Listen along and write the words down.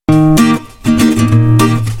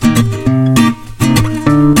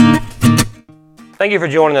Thank you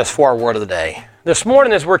for joining us for our Word of the Day. This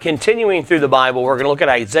morning, as we're continuing through the Bible, we're going to look at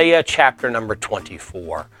Isaiah chapter number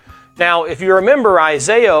 24. Now, if you remember,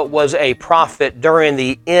 Isaiah was a prophet during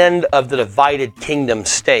the end of the divided kingdom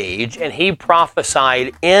stage, and he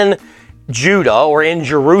prophesied in Judah, or in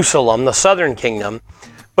Jerusalem, the southern kingdom,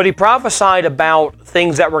 but he prophesied about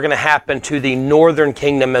things that were going to happen to the northern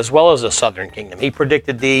kingdom as well as the southern kingdom. He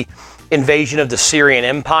predicted the invasion of the Syrian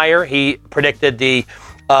Empire. He predicted in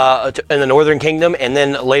the northern kingdom, and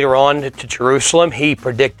then later on to Jerusalem. He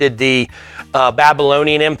predicted the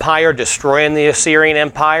Babylonian Empire destroying the Assyrian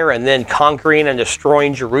Empire and then conquering and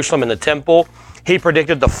destroying Jerusalem and the temple. He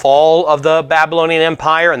predicted the fall of the Babylonian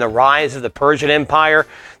Empire and the rise of the Persian Empire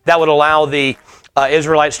that would allow the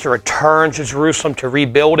Israelites to return to Jerusalem to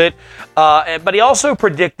rebuild it. But he also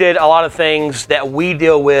predicted a lot of things that we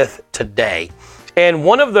deal with today. And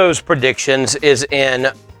one of those predictions is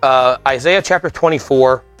in Isaiah chapter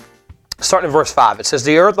 24, starting in verse 5. It says,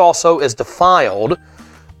 "The earth also is defiled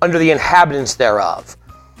under the inhabitants thereof,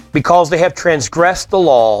 because they have transgressed the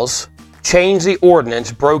laws, changed the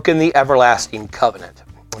ordinance, broken the everlasting covenant.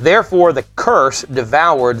 Therefore the curse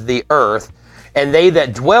devoured the earth, and they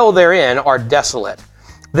that dwell therein are desolate.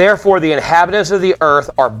 Therefore the inhabitants of the earth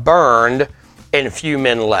are burned, and few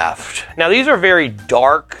men left." Now these are very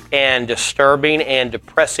dark and disturbing and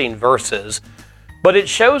depressing verses, but it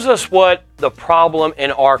shows us what the problem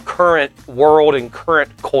in our current world and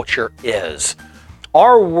current culture is.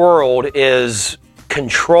 Our world is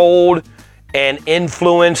controlled and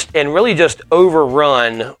influenced and really just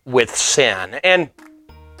overrun with sin. And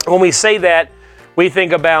when we say that, we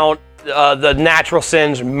think about the natural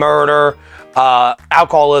sins, murder,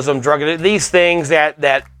 alcoholism, drug addiction, these things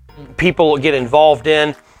that people get involved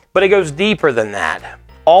in, but it goes deeper than that.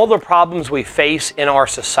 All the problems we face in our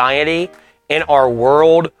society, in our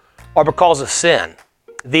world, are because of sin.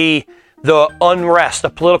 The unrest, the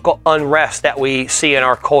political unrest that we see in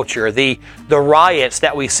our culture, the riots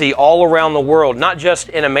that we see all around the world, not just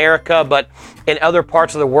in America, but in other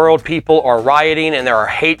parts of the world, people are rioting, and there are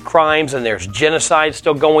hate crimes, and there's genocide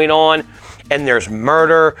still going on, and there's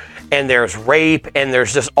murder, and there's rape, and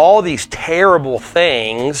there's just all these terrible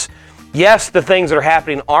things. Yes, the things that are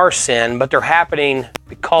happening are sin, but they're happening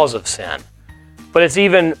because of sin. But it's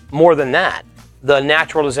even more than that. The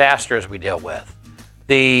natural disasters we deal with,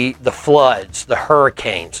 the floods, the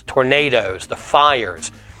hurricanes, tornadoes, the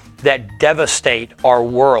fires that devastate our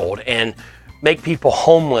world and make people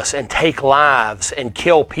homeless and take lives and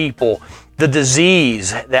kill people, the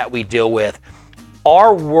disease that we deal with.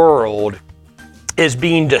 Our world is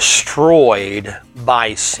being destroyed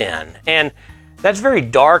by sin. And that's very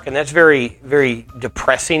dark, and that's very, very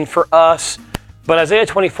depressing for us. But Isaiah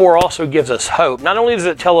 24 also gives us hope. Not only does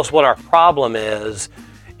it tell us what our problem is,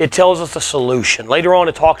 it tells us the solution. Later on,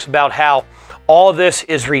 it talks about how all this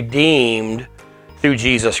is redeemed through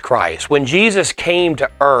Jesus Christ. When Jesus came to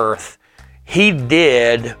earth, he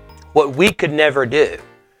did what we could never do.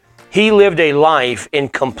 He lived a life in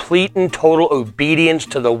complete and total obedience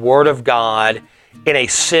to the Word of God in a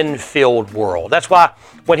sin-filled world. That's why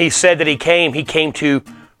when he said that he came to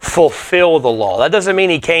fulfill the law. That doesn't mean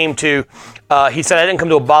he came to, he said, "I didn't come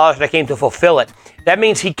to abolish it, I came to fulfill it." That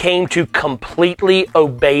means he came to completely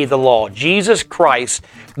obey the law. Jesus Christ,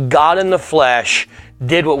 God in the flesh,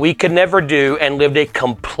 did what we could never do and lived a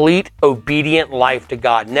complete obedient life to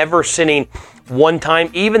God, never sinning one time,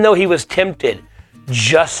 even though he was tempted,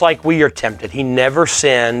 just like we are tempted. He never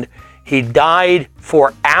sinned. He died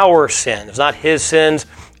for our sins, not his sins,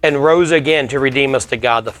 and rose again to redeem us to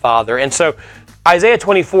God the Father. And so Isaiah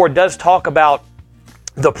 24 does talk about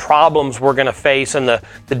the problems we're going to face and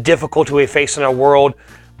the difficulty we face in our world,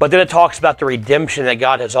 but then it talks about the redemption that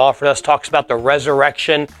God has offered us, talks about the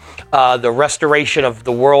resurrection, the restoration of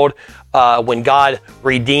the world when God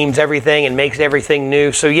redeems everything and makes everything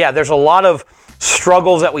new. So yeah, there's a lot of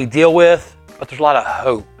struggles that we deal with, but there's a lot of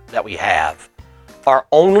hope that we have. Our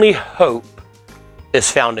only hope is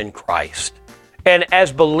found in Christ. And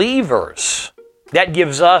as believers, that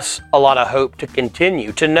gives us a lot of hope to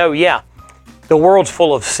continue, to know, yeah, the world's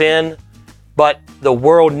full of sin, but the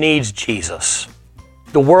world needs Jesus.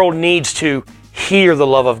 The world needs to hear the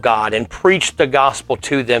love of God and preach the gospel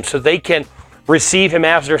to them so they can receive him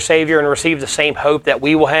as their Savior and receive the same hope that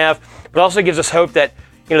we will have. But it also gives us hope that,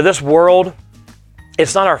 this world,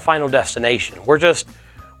 it's not our final destination.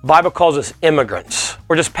 The Bible calls us immigrants.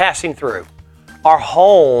 We're just passing through. Our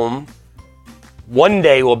home one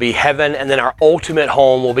day will be heaven, and then our ultimate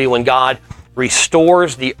home will be when God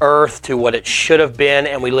restores the earth to what it should have been,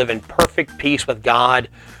 and we live in perfect peace with God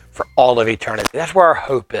for all of eternity. That's where our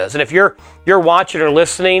hope is. And if you're watching or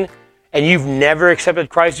listening and you've never accepted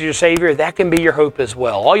Christ as your Savior, that can be your hope as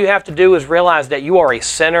well. All you have to do is realize that you are a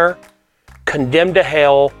sinner, condemned to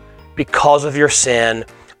hell because of your sin,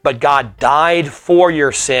 but God died for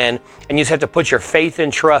your sin, and you just have to put your faith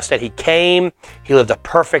and trust that He came, He lived a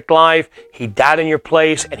perfect life, He died in your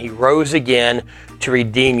place, and He rose again to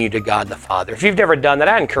redeem you to God the Father. If you've never done that,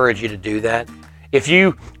 I encourage you to do that. If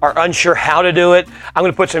you are unsure how to do it, I'm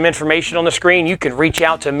going to put some information on the screen. You can reach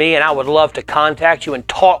out to me, and I would love to contact you and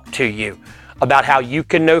talk to you about how you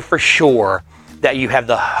can know for sure that you have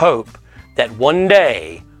the hope that one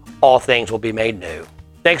day all things will be made new.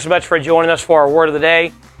 Thanks so much for joining us for our Word of the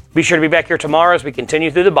Day. Be sure to be back here tomorrow as we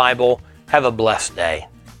continue through the Bible. Have a blessed day.